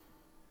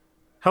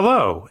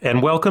Hello,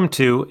 and welcome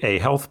to A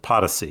Health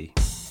Podyssey.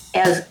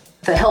 As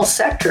the health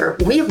sector,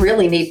 we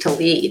really need to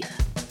lead.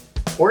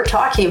 We're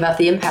talking about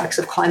the impacts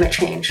of climate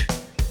change,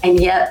 and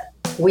yet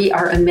we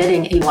are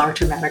emitting a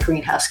large amount of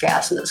greenhouse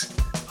gases.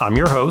 I'm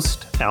your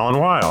host, Alan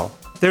Weil.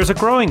 There's a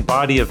growing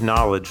body of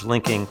knowledge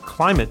linking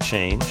climate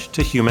change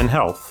to human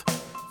health.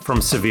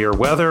 From severe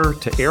weather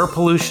to air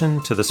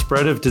pollution to the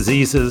spread of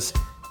diseases,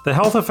 the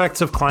health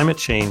effects of climate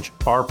change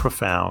are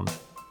profound.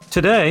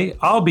 Today,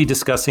 I'll be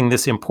discussing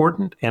this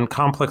important and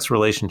complex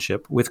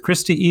relationship with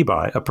Christy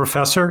Ebi, a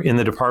professor in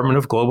the Department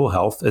of Global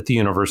Health at the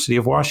University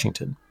of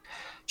Washington.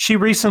 She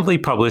recently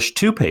published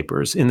 2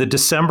 papers in the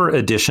December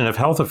edition of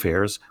Health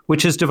Affairs,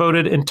 which is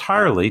devoted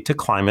entirely to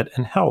climate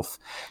and health.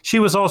 She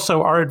was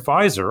also our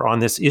advisor on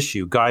this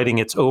issue, guiding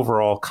its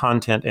overall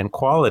content and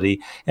quality,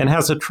 and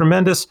has a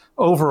tremendous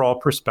overall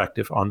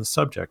perspective on the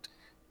subject.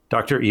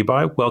 Dr.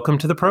 Ebi, welcome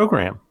to the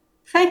program.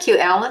 Thank you,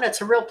 Alan.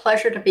 It's a real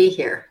pleasure to be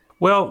here.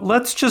 Well,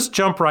 let's just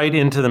jump right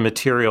into the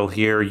material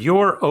here.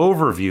 Your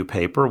overview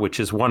paper, which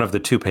is one of the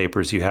 2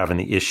 papers you have in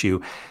the issue,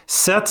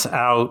 sets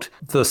out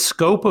the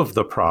scope of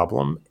the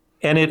problem,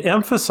 and it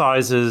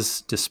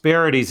emphasizes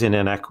disparities and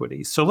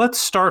inequities. So let's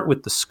start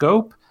with the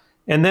scope,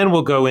 and then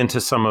we'll go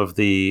into some of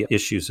the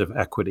issues of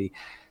equity.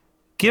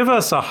 Give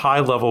us a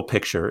high-level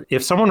picture.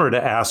 If someone were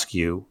to ask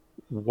you,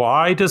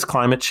 why does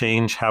climate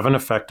change have an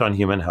effect on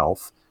human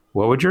health?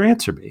 What would your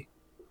answer be?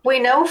 We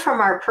know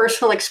from our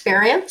personal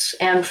experience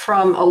and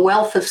from a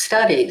wealth of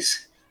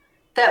studies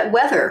that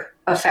weather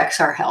affects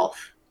our health.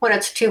 When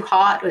it's too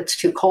hot, it's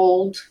too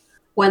cold.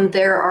 When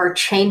there are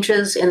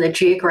changes in the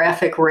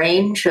geographic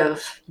range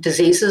of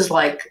diseases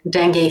like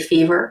dengue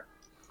fever,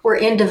 we're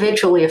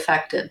individually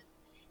affected.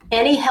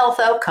 Any health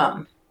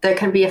outcome that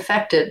can be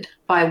affected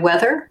by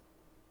weather,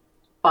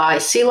 by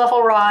sea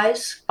level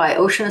rise, by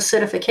ocean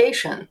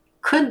acidification,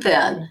 could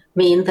then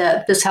mean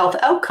that this health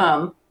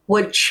outcome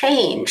would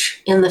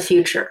change in the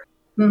future.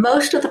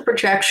 Most of the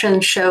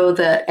projections show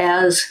that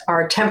as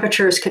our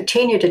temperatures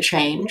continue to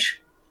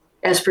change,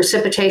 as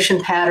precipitation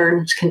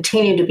patterns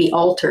continue to be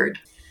altered,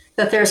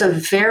 that there's a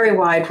very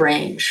wide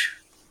range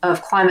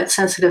of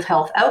climate-sensitive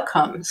health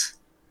outcomes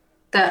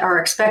that are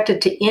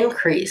expected to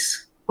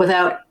increase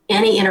without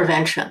any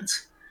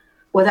interventions,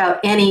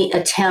 without any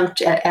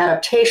attempt at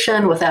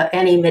adaptation, without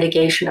any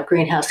mitigation of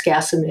greenhouse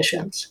gas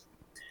emissions.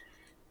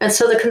 And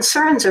so the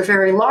concerns are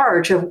very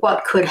large of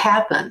what could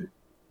happen.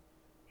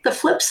 The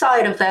flip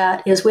side of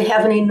that is we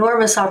have an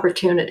enormous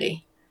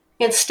opportunity.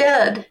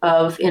 Instead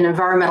of in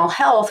environmental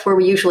health, where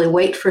we usually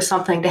wait for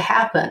something to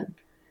happen,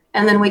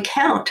 and then we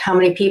count how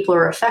many people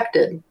are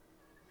affected,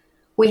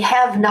 we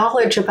have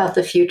knowledge about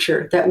the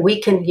future that we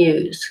can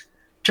use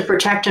to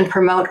protect and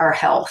promote our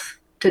health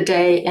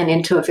today and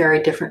into a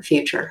very different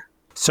future.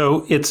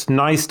 So it's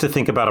nice to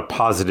think about a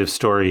positive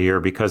story here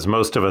because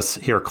most of us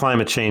hear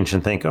climate change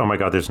and think, oh my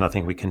God, there's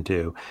nothing we can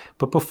do.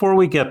 But before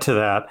we get to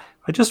that,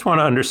 I just want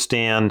to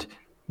understand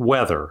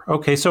weather.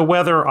 Okay, so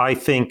weather, I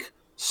think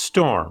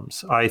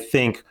storms, I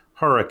think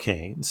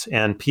hurricanes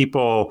and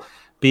people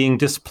being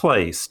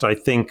displaced. I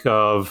think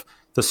of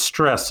the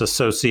stress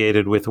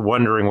associated with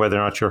wondering whether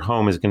or not your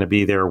home is going to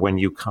be there when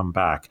you come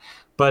back.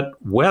 But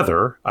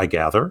weather, I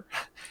gather,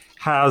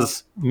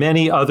 has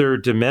many other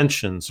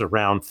dimensions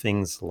around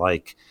things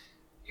like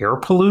air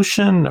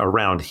pollution,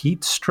 around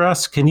heat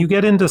stress. Can you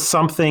get into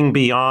something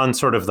beyond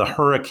sort of the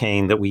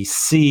hurricane that we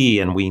see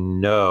and we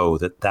know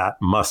that that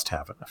must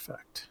have an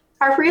effect?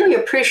 I really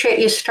appreciate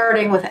you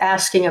starting with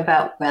asking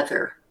about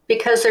weather,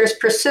 because there's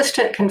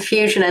persistent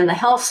confusion in the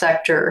health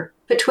sector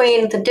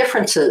between the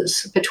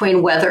differences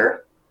between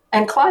weather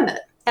and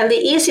climate. And the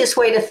easiest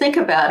way to think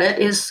about it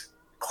is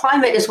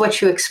climate is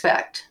what you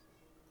expect.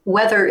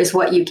 Weather is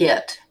what you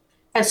get.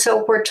 And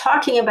so we're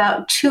talking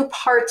about 2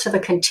 parts of a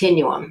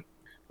continuum,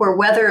 where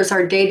weather is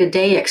our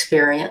day-to-day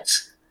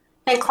experience,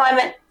 and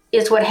climate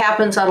is what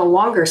happens on a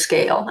longer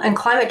scale, and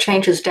climate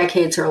change is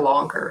decades or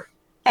longer.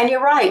 And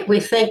you're right, we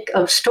think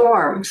of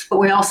storms, but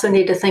we also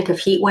need to think of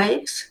heat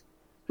waves.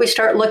 We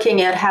start looking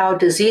at how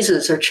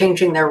diseases are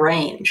changing their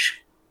range,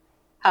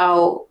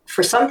 how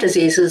for some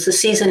diseases, the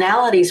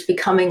seasonality is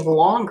becoming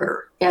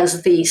longer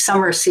as the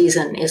summer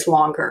season is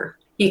longer.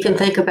 You can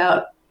think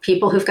about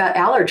people who've got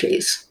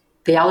allergies.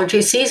 The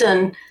allergy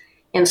season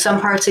in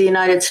some parts of the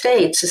United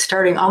States is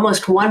starting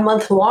almost 1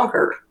 month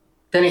longer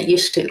than it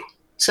used to.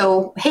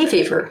 So hay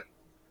fever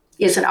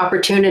is an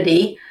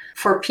opportunity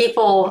for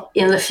people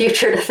in the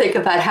future to think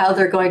about how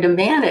they're going to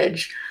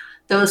manage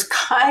those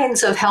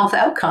kinds of health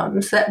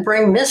outcomes that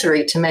bring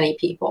misery to many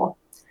people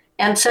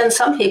and send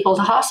some people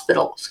to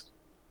hospitals.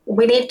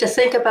 We need to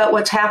think about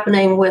what's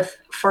happening with,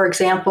 for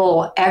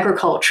example,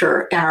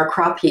 agriculture and our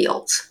crop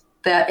yields,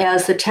 that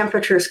as the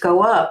temperatures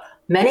go up,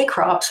 many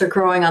crops are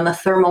growing on the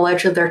thermal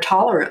edge of their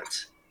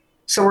tolerance.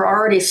 So we're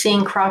already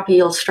seeing crop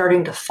yields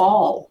starting to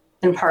fall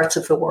in parts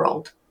of the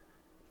world.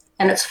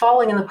 And it's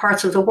falling in the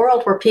parts of the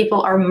world where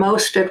people are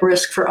most at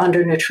risk for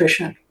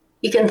undernutrition.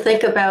 You can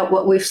think about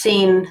what we've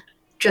seen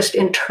just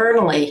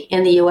internally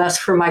in the US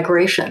for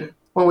migration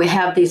when we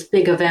have these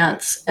big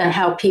events and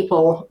how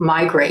people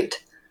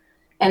migrate.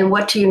 And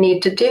what do you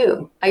need to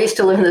do? I used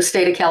to live in the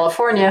state of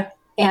California,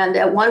 and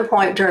at one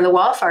point during the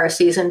wildfire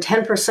season,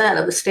 10%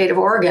 of the state of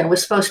Oregon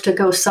was supposed to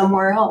go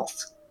somewhere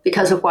else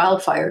because of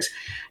wildfires.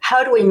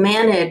 How do we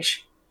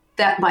manage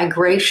that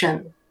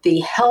migration, the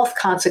health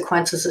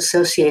consequences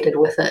associated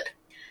with it?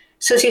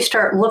 So as you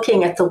start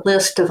looking at the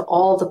list of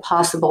all the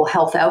possible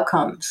health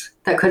outcomes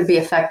that could be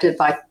affected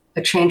by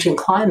a changing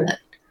climate,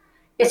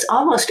 it's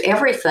almost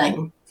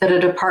everything that a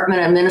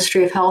department and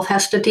Ministry of Health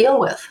has to deal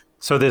with.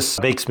 So this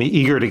makes me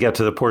eager to get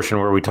to the portion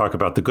where we talk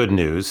about the good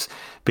news,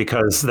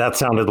 because that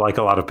sounded like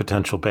a lot of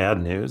potential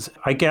bad news.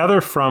 I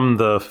gather from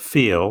the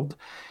field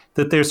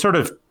that there's sort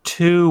of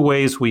two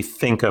ways we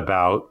think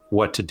about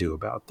what to do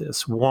about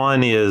this.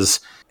 One is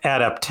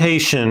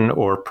adaptation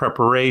or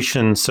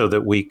preparation so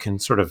that we can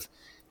sort of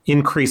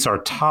increase our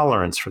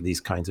tolerance for these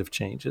kinds of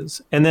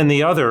changes. And then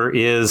the other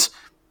is,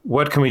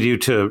 what can we do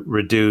to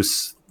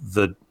reduce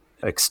the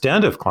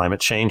extent of climate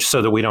change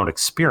so that we don't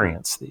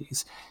experience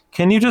these?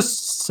 Can you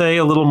just say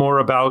a little more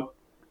about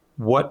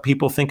what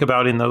people think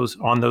about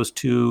on those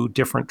two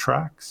different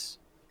tracks?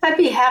 I'd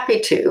be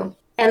happy to.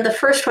 And the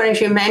first one,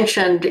 as you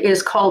mentioned,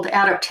 is called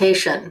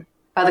adaptation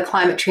by the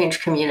climate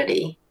change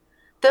community.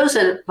 Those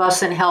of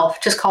us in health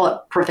just call it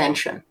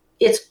prevention.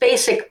 It's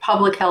basic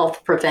public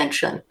health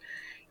prevention.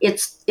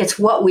 It's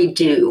what we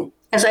do.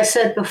 As I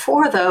said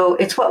before, though,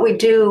 it's what we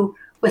do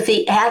with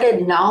the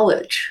added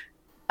knowledge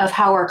of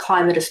how our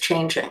climate is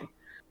changing.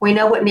 We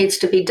know what needs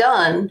to be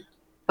done,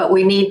 but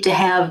we need to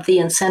have the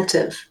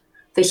incentive,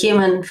 the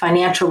human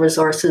financial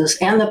resources,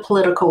 and the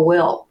political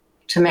will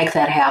to make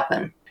that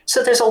happen.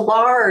 So there's a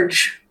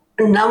large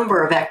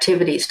number of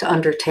activities to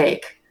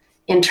undertake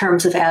in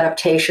terms of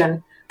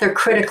adaptation. They're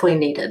critically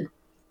needed.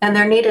 And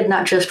they're needed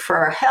not just for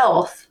our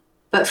health,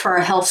 but for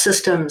our health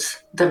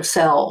systems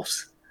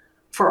themselves,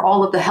 for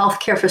all of the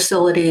healthcare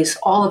facilities,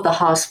 all of the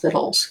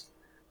hospitals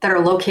that are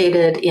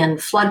located in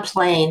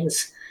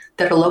floodplains,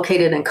 that are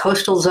located in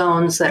coastal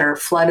zones that are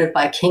flooded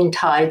by king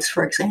tides,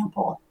 for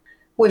example.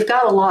 We've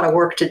got a lot of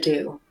work to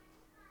do.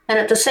 And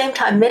at the same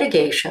time,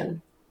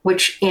 mitigation,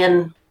 which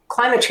in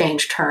climate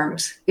change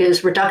terms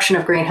is reduction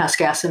of greenhouse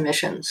gas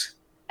emissions.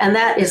 And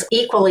that is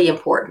equally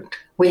important.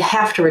 We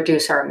have to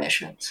reduce our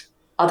emissions.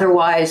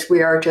 Otherwise,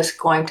 we are just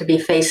going to be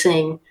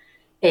facing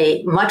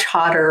a much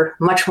hotter,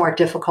 much more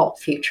difficult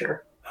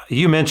future.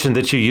 You mentioned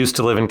that you used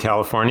to live in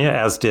California,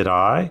 as did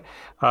I.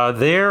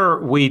 There,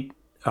 we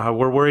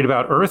were worried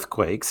about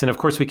earthquakes, and of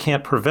course, we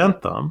can't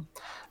prevent them.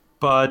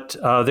 But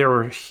there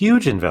were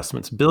huge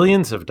investments,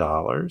 billions of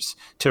dollars,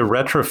 to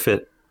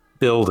retrofit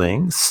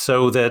buildings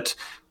so that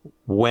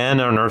when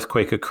an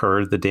earthquake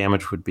occurred, the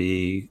damage would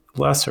be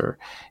lesser.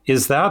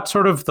 Is that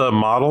sort of the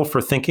model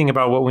for thinking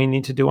about what we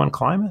need to do on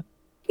climate?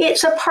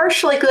 It's a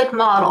partially good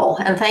model,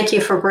 and thank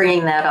you for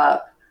bringing that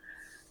up.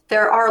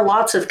 There are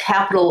lots of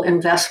capital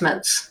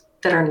investments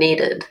that are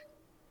needed,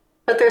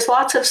 but there's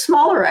lots of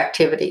smaller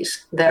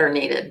activities that are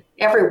needed.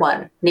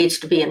 Everyone needs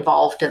to be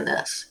involved in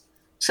this.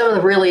 Some of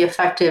the really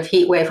effective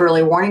heat wave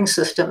early warning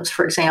systems,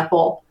 for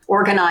example,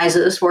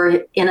 organizes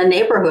where in a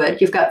neighborhood,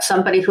 you've got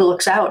somebody who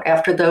looks out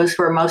after those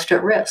who are most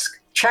at risk,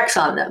 checks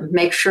on them,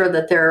 makes sure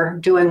that they're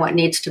doing what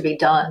needs to be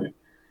done,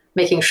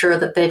 making sure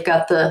that they've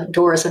got the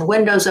doors and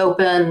windows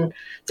open,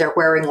 they're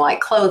wearing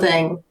light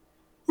clothing.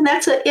 And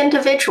that's an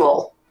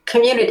individual,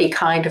 community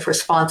kind of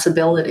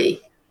responsibility.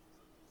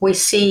 We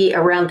see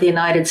around the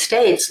United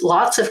States,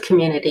 lots of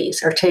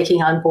communities are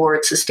taking on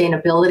board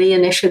sustainability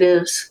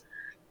initiatives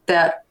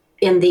that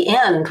in the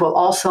end will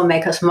also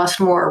make us much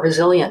more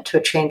resilient to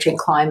a changing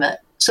climate.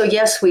 So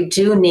yes, we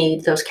do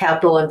need those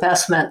capital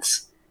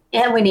investments,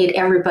 and we need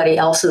everybody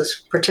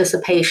else's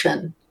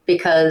participation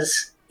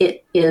because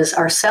it is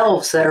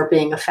ourselves that are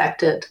being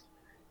affected,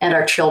 and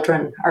our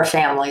children, our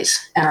families,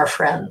 and our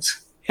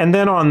friends. And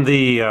then on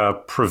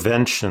the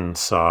prevention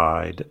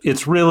side,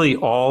 it's really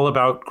all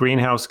about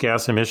greenhouse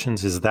gas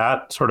emissions. Is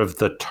that sort of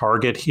the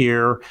target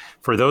here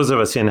for those of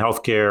us in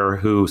healthcare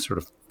who sort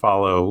of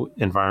follow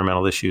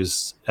environmental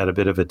issues at a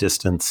bit of a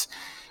distance?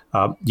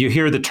 You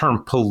hear the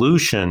term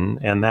pollution,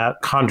 and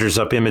that conjures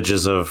up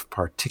images of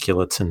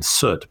particulates and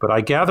soot. But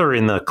I gather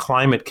in the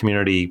climate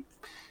community,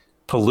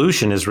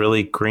 pollution is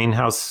really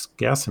greenhouse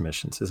gas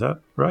emissions. Is that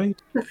right?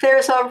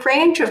 There's a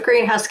range of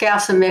greenhouse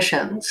gas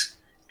emissions.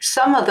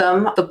 Some of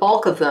them, the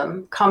bulk of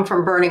them, come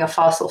from burning of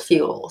fossil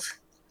fuels.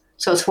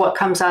 So it's what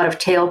comes out of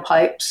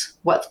tailpipes,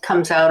 what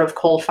comes out of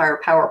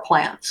coal-fired power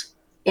plants.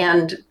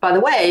 And by the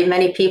way,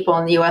 many people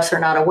in the US are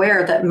not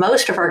aware that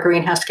most of our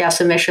greenhouse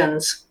gas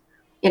emissions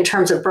in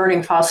terms of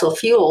burning fossil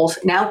fuels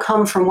now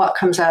come from what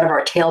comes out of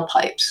our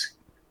tailpipes.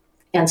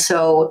 And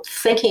so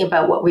thinking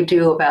about what we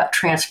do about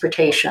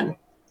transportation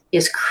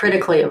is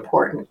critically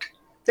important.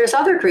 There's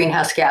other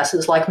greenhouse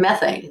gases like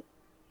methane,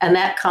 and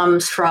that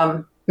comes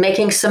from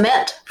making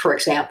cement, for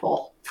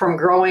example, from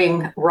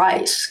growing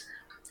rice.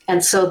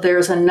 And so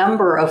there's a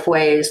number of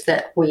ways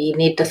that we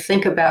need to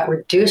think about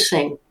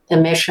reducing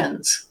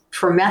emissions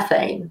for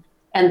methane.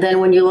 And then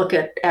when you look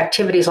at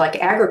activities like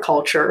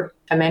agriculture,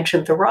 I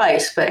mentioned the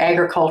rice, but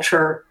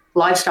agriculture,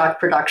 livestock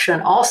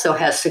production also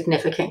has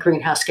significant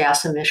greenhouse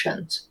gas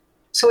emissions.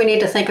 So we need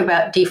to think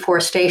about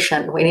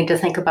deforestation. We need to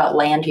think about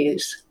land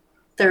use.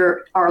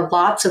 There are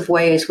lots of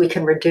ways we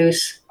can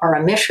reduce our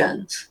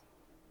emissions.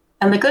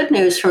 And the good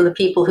news from the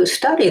people who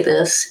study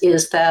this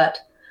is that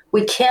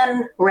we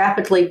can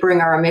rapidly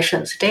bring our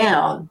emissions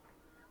down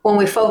when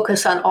we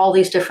focus on all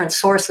these different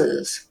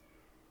sources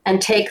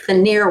and take the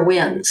near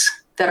wins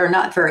that are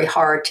not very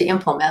hard to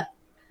implement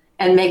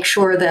and make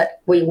sure that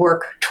we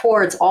work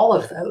towards all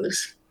of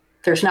those.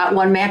 There's not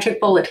one magic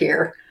bullet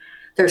here.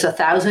 There's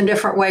 1,000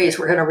 different ways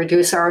we're going to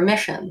reduce our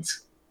emissions.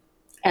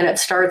 And it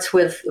starts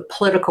with the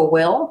political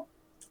will.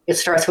 It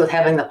starts with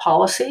having the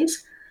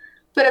policies,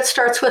 but it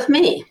starts with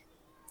me.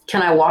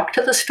 Can I walk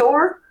to the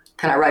store?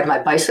 Can I ride my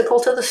bicycle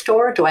to the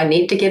store? Do I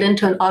need to get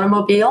into an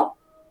automobile?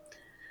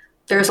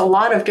 There's a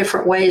lot of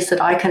different ways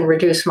that I can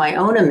reduce my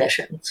own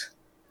emissions,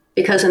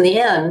 because in the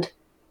end,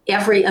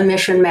 every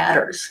emission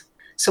matters.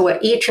 So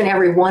what each and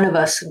every one of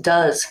us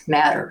does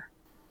matter.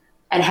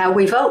 And how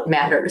we vote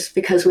matters,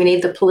 because we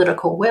need the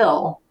political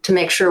will to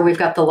make sure we've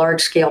got the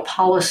large-scale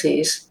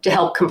policies to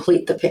help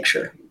complete the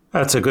picture.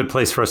 That's a good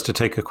place for us to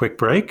take a quick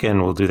break,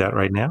 and we'll do that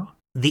right now.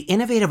 The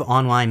innovative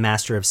online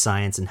Master of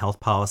Science in Health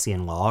Policy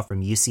and Law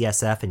from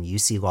UCSF and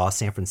UC Law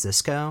San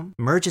Francisco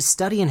merges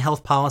study in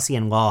health policy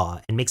and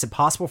law and makes it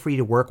possible for you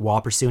to work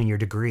while pursuing your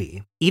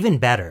degree. Even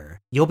better,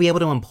 you'll be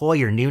able to employ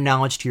your new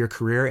knowledge to your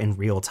career in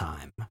real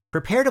time.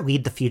 Prepare to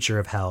lead the future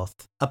of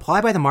health. Apply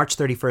by the March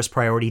 31st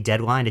priority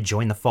deadline to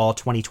join the fall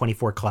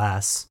 2024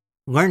 class.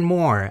 Learn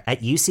more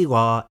at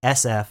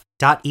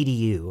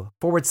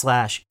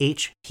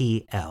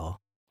uclawsf.edu/HPL.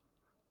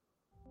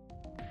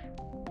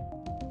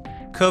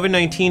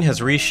 COVID-19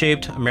 has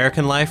reshaped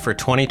American life for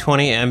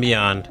 2020 and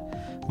beyond.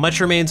 Much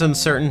remains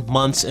uncertain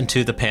months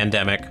into the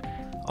pandemic.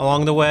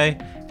 Along the way,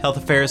 Health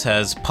Affairs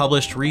has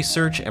published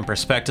research and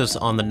perspectives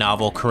on the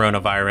novel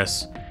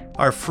coronavirus.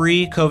 Our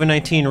free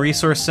COVID-19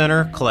 Resource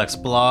Center collects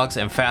blogs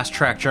and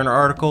fast-track journal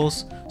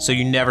articles, so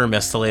you never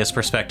miss the latest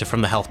perspective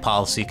from the health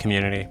policy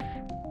community.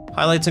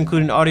 Highlights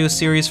include an audio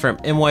series from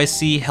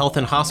NYC Health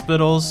and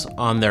Hospitals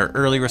on their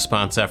early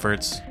response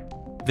efforts.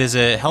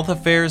 Visit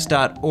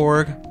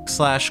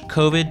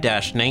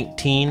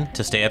healthaffairs.org/COVID-19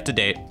 to stay up to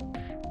date.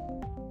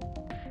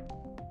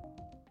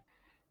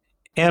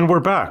 And we're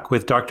back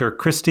with Dr.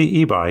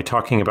 Christy Ebi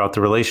talking about the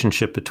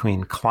relationship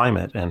between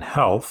climate and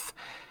health.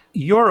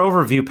 Your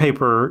overview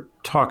paper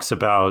talks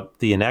about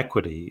the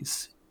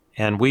inequities,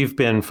 and we've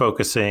been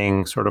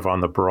focusing sort of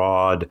on the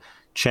broad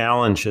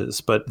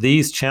challenges, but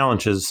these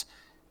challenges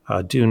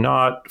do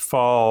not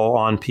fall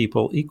on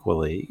people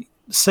equally.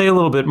 Say a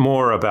little bit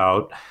more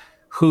about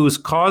who's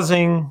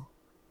causing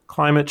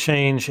climate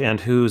change and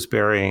who's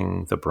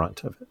bearing the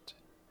brunt of it.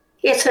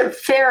 It's a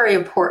very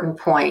important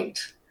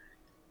point.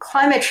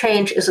 Climate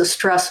change is a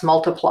stress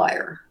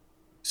multiplier.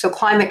 So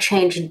climate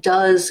change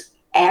does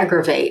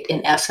aggravate,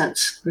 in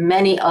essence,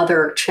 many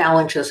other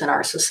challenges in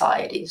our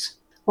societies.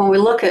 When we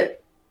look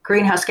at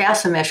greenhouse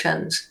gas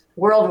emissions,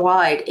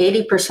 worldwide,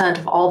 80%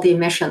 of all the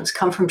emissions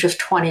come from just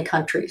 20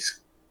 countries.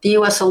 The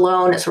US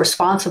alone is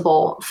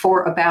responsible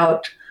for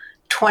about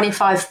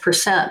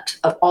 25%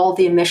 of all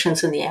the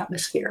emissions in the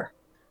atmosphere.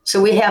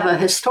 So we have a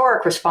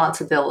historic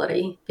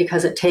responsibility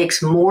because it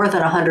takes more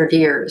than 100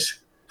 years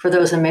for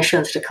those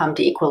emissions to come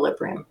to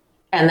equilibrium.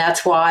 And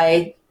that's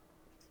why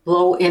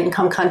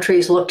low-income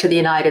countries look to the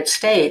United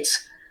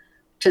States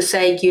to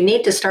say, you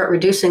need to start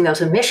reducing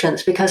those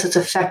emissions because it's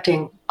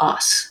affecting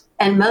us.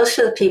 And most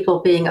of the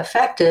people being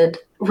affected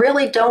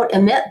really don't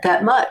emit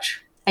that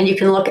much. And you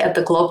can look at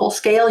the global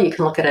scale, you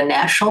can look at a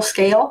national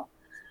scale.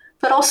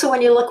 But also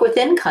when you look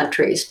within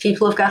countries,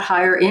 people who've got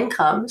higher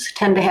incomes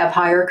tend to have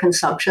higher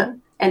consumption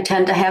and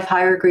tend to have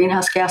higher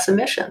greenhouse gas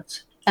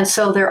emissions. And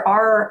so there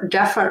are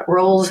definite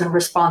roles and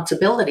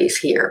responsibilities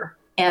here.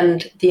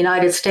 And the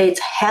United States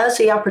has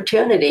the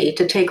opportunity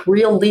to take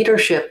real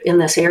leadership in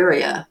this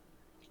area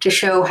to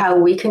show how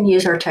we can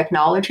use our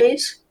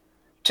technologies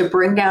to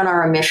bring down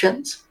our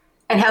emissions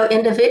and how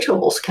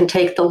individuals can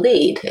take the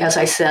lead, as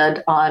I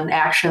said, on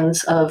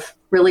actions of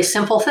really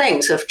simple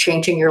things, of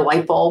changing your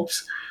light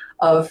bulbs,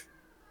 of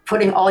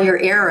putting all your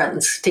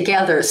errands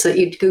together so that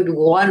you do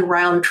one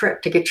round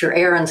trip to get your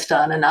errands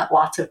done and not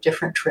lots of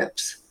different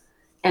trips.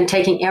 And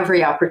taking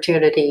every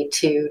opportunity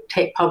to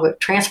take public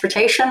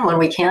transportation when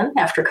we can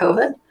after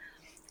COVID,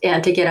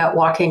 and to get out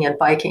walking and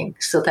biking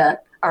so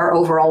that our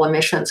overall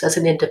emissions as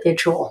an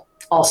individual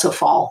also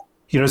fall.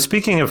 You know,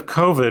 speaking of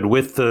COVID,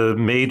 with the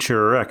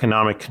major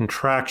economic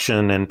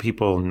contraction and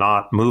people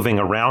not moving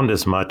around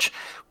as much,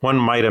 one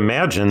might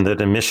imagine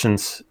that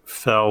emissions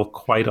fell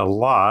quite a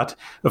lot.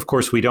 Of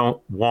course, we don't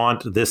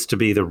want this to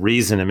be the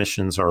reason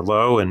emissions are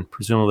low, and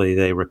presumably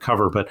they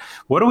recover. But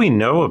what do we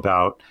know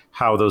about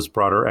how those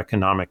broader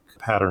economic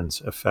patterns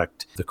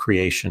affect the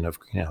creation of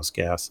greenhouse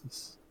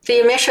gases? The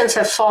emissions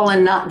have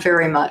fallen not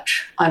very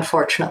much,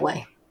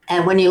 unfortunately.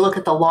 And when you look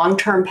at the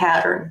long-term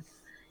pattern,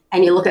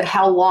 and you look at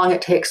how long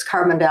it takes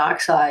carbon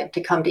dioxide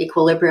to come to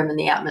equilibrium in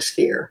the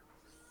atmosphere,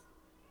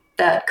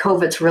 that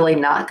COVID's really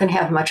not going to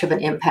have much of an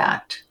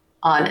impact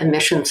on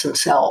emissions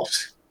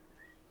themselves.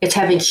 It's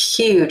having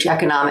huge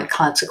economic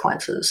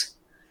consequences.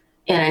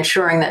 and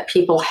ensuring that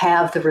people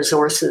have the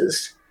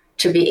resources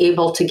to be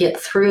able to get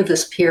through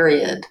this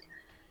period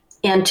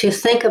and to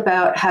think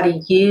about how to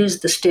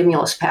use the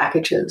stimulus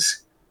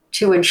packages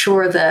to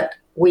ensure that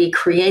we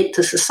create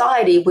the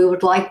society we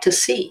would like to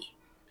see.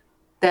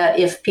 That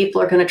if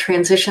people are going to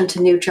transition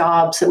to new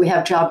jobs, that we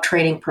have job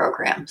training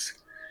programs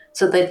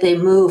so that they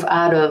move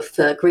out of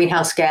the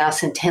greenhouse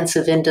gas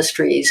intensive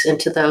industries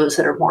into those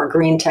that are more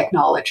green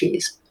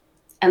technologies.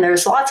 And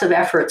there's lots of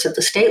efforts at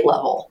the state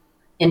level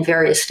in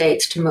various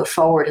states to move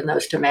forward in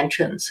those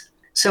dimensions.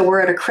 So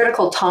we're at a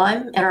critical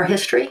time in our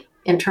history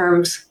in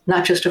terms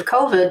not just of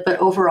COVID, but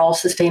overall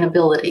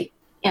sustainability.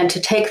 And to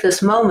take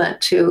this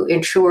moment to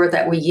ensure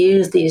that we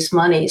use these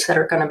monies that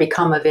are going to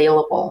become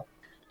available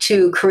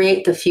to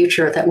create the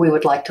future that we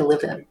would like to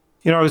live in.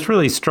 You know, I was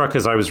really struck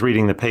as I was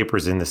reading the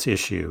papers in this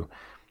issue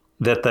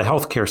that the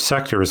healthcare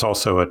sector is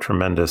also a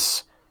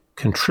tremendous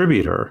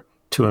contributor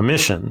to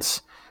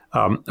emissions.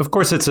 Of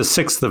course, it's a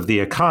sixth of the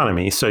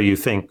economy, so you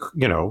think,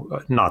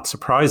 not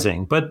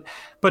surprising. But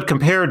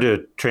compared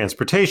to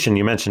transportation,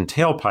 you mentioned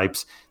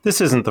tailpipes,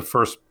 this isn't the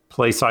first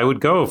place I would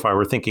go if I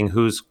were thinking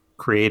who's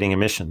creating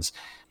emissions.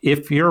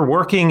 If you're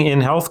working in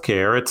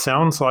healthcare, it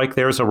sounds like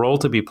there's a role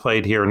to be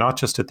played here, not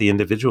just at the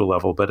individual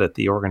level, but at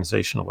the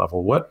organizational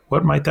level.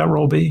 What might that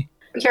role be?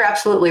 You're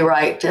absolutely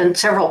right. And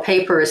several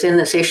papers in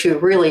this issue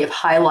really have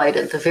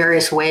highlighted the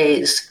various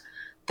ways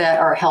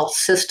that our health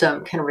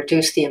system can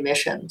reduce the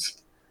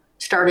emissions,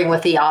 starting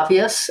with the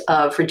obvious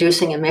of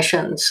reducing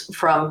emissions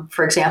from,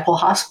 for example,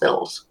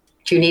 hospitals.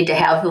 Do you need to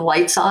have the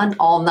lights on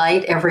all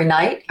night, every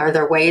night? Are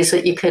there ways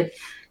that you could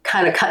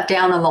kind of cut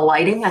down on the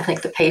lighting? I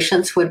think the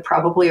patients would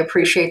probably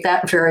appreciate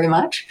that very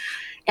much.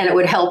 And it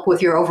would help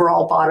with your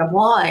overall bottom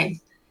line.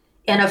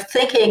 And of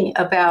thinking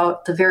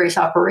about the various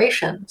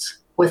operations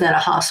within a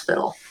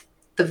hospital,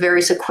 the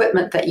various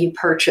equipment that you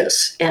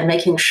purchase and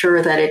making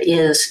sure that it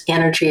is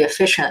energy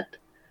efficient.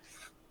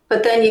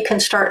 But then you can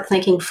start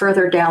thinking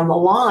further down the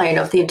line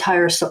of the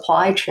entire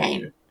supply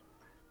chain.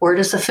 Where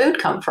does the food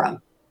come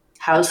from?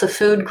 How's the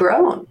food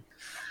grown?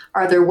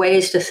 Are there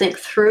ways to think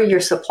through your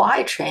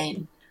supply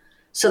chain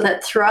so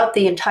that throughout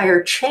the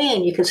entire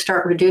chain, you can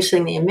start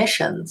reducing the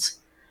emissions?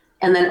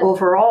 And then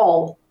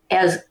overall,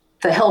 as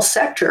the health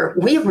sector,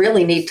 we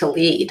really need to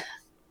lead.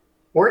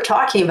 We're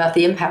talking about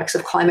the impacts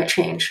of climate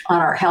change on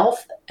our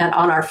health and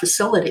on our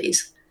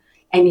facilities.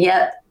 And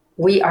yet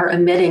we are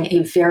emitting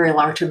a very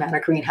large amount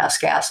of greenhouse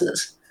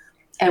gases.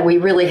 And we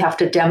really have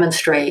to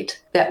demonstrate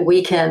that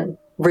we can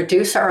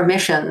reduce our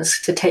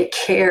emissions to take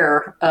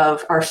care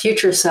of our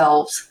future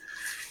selves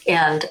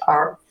and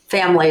our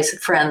families,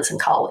 friends, and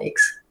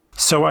colleagues.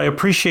 So I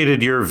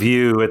appreciated your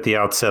view at the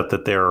outset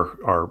that there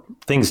are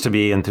things to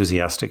be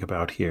enthusiastic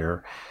about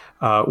here.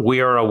 We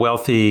are a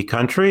wealthy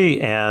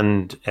country,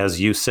 and as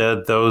you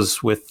said,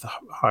 those with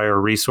higher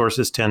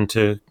resources tend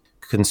to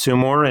consume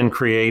more and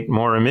create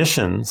more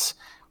emissions.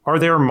 Are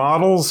there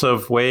models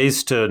of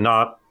ways to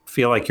not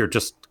feel like you're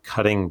just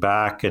cutting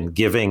back and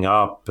giving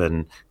up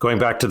and going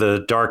back to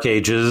the dark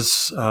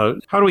ages?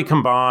 How do we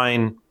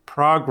combine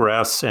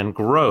progress and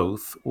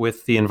growth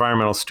with the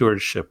environmental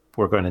stewardship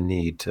we're going to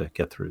need to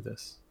get through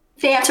this?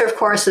 The answer, of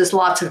course, is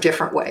lots of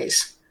different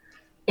ways.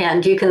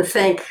 And you can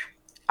think,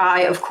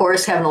 I, of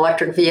course, have an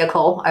electric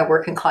vehicle. I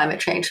work in climate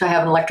change, so I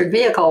have an electric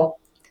vehicle.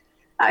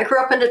 I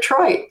grew up in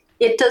Detroit.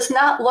 It does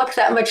not look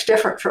that much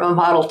different from a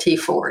Model T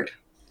Ford.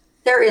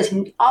 There is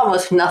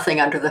almost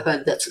nothing under the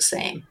hood that's the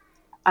same.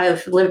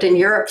 I've lived in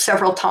Europe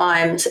several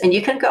times, and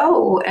you can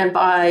go and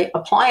buy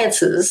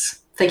appliances,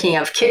 thinking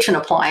of kitchen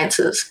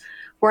appliances,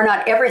 where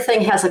not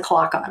everything has a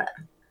clock on it.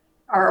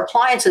 Our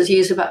appliances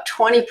use about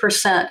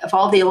 20% of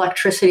all the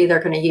electricity they're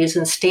going to use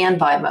in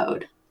standby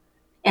mode.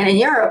 And in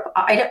Europe,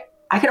 I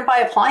can buy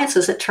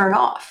appliances that turn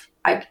off.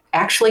 I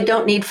actually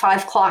don't need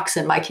 5 clocks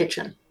in my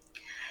kitchen.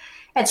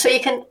 And so you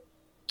can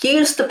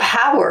use the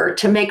power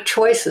to make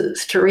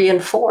choices to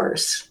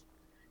reinforce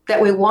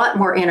that we want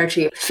more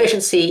energy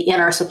efficiency in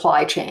our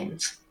supply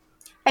chains.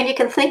 And you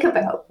can think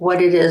about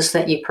what it is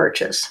that you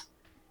purchase.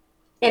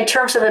 In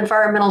terms of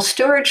environmental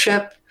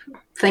stewardship,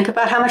 think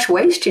about how much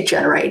waste you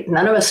generate.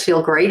 None of us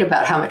feel great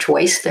about how much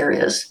waste there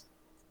is.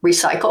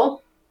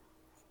 Recycle.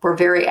 We're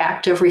very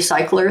active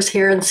recyclers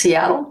here in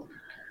Seattle.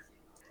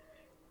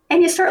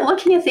 And you start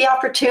looking at the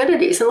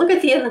opportunities and look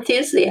at the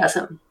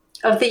enthusiasm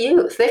of the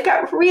youth. They've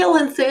got real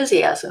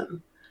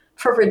enthusiasm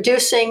for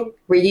reducing,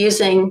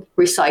 reusing,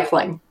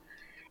 recycling,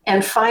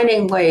 and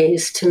finding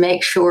ways to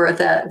make sure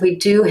that we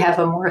do have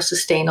a more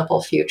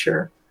sustainable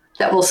future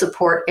that will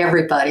support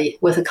everybody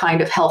with the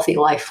kind of healthy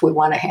life we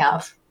want to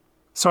have.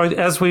 So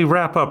as we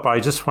wrap up,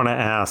 I just want to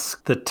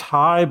ask, the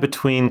tie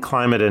between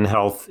climate and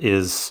health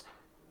is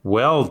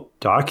well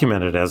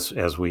documented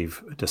as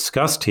we've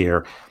discussed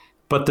here,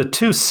 but the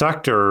two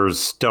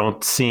sectors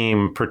don't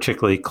seem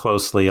particularly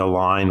closely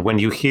aligned. When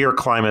you hear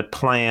climate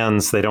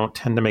plans, they don't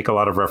tend to make a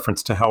lot of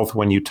reference to health.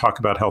 When you talk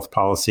about health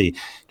policy,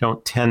 you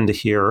don't tend to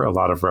hear a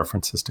lot of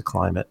references to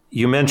climate.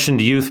 You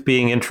mentioned youth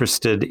being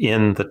interested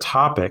in the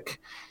topic.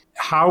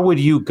 How would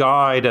you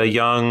guide a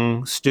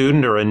young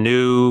student or a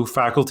new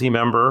faculty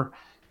member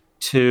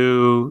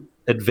to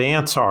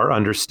advance our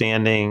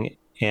understanding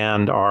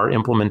and our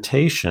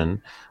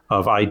implementation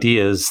of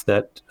ideas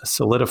that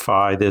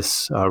solidify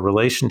this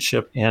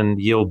relationship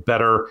and yield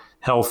better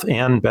health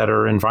and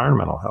better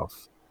environmental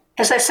health.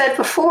 As I said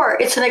before,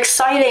 it's an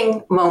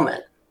exciting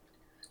moment.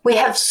 We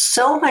have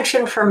so much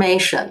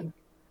information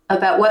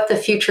about what the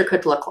future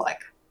could look like.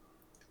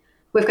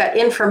 We've got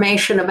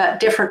information about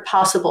different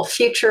possible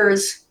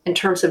futures in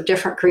terms of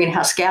different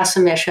greenhouse gas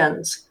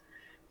emissions.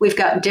 We've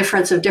got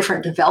different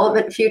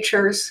development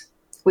futures.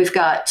 We've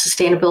got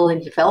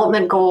sustainability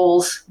development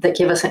goals that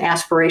give us an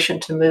aspiration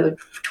to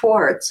move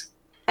towards.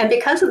 And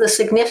because of the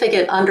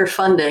significant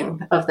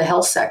underfunding of the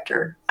health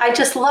sector, I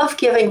just love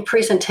giving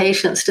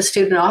presentations to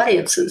student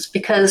audiences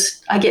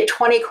because I get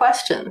 20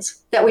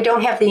 questions that we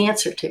don't have the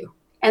answer to.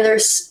 And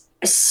there's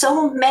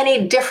so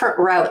many different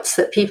routes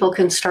that people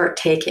can start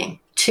taking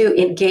to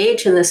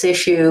engage in this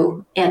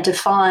issue and to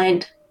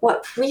find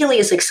what really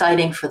is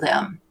exciting for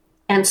them.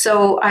 And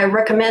so I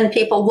recommend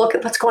people look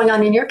at what's going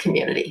on in your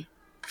community.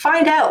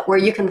 Find out where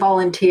you can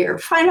volunteer.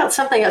 Find out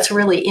something that's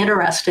really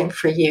interesting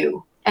for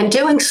you. And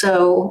doing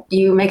so,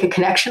 you make a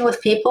connection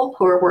with people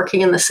who are working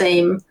in the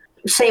same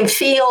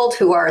field,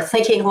 who are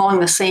thinking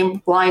along the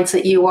same lines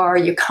that you are.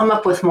 You come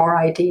up with more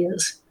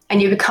ideas and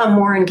you become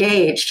more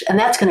engaged. And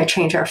that's going to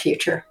change our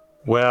future.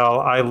 Well,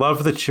 I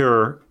love that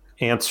your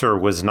answer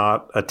was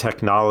not a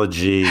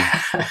technology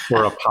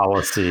or a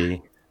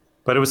policy,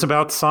 but it was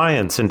about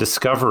science and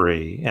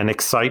discovery and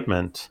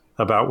excitement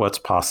about what's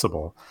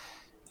possible.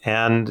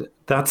 And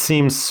that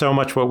seems so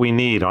much what we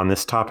need on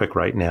this topic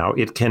right now.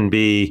 It can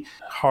be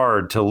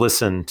hard to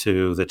listen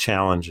to the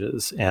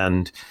challenges,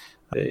 and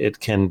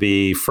it can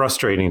be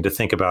frustrating to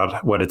think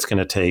about what it's going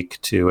to take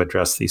to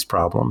address these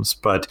problems.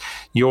 But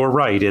you're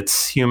right.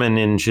 It's human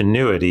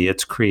ingenuity,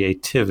 it's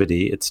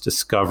creativity, it's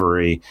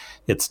discovery.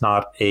 It's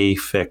not a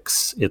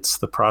fix. It's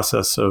the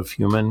process of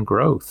human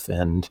growth.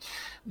 And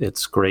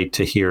it's great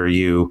to hear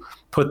you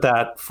put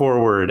that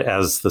forward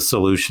as the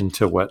solution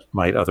to what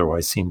might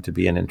otherwise seem to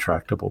be an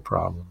intractable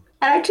problem.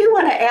 And I do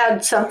want to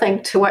add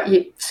something to what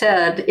you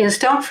said, is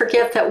don't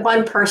forget that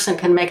one person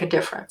can make a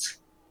difference.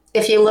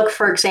 If you look,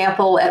 for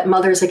example, at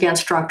Mothers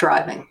Against Drunk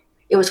Driving,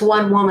 it was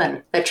one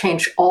woman that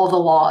changed all the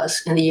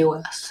laws in the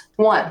U.S.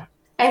 One.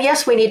 And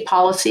yes, we need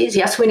policies.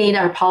 Yes, we need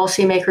our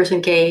policymakers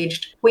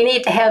engaged. We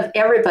need to have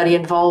everybody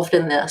involved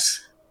in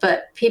this.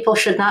 But people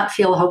should not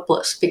feel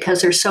hopeless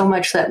because there's so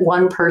much that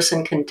one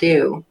person can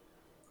do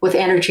with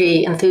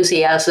energy,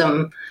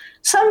 enthusiasm,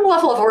 some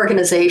level of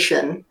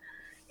organization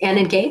and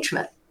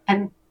engagement.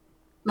 And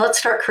let's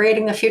start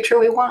creating the future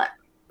we want.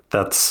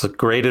 That's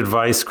great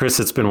advice, Chris.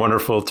 It's been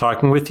wonderful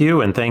talking with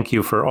you. And thank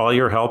you for all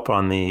your help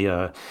on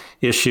the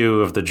issue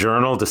of the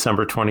journal,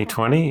 December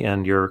 2020,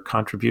 and your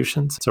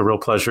contributions. It's a real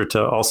pleasure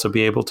to also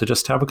be able to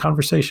just have a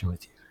conversation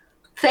with you.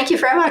 Thank you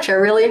very much. I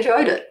really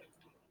enjoyed it.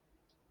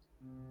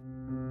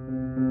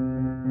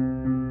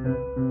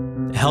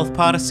 Health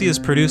Policy is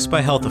produced by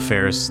Health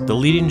Affairs, the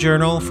leading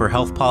journal for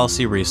health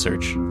policy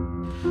research.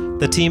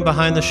 The team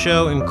behind the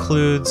show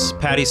includes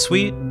Patty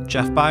Sweet,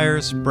 Jeff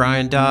Byers,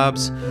 Brian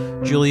Dobbs,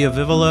 Julia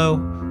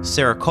Vivolo,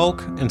 Sarah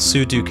Kolk, and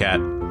Sue Ducat.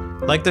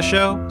 Like the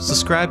show?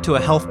 Subscribe to A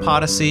Health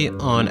Policy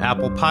on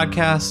Apple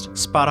Podcasts,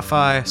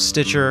 Spotify,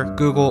 Stitcher,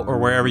 Google, or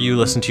wherever you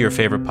listen to your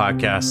favorite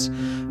podcasts.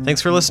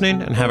 Thanks for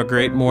listening, and have a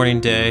great morning,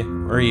 day,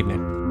 or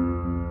evening.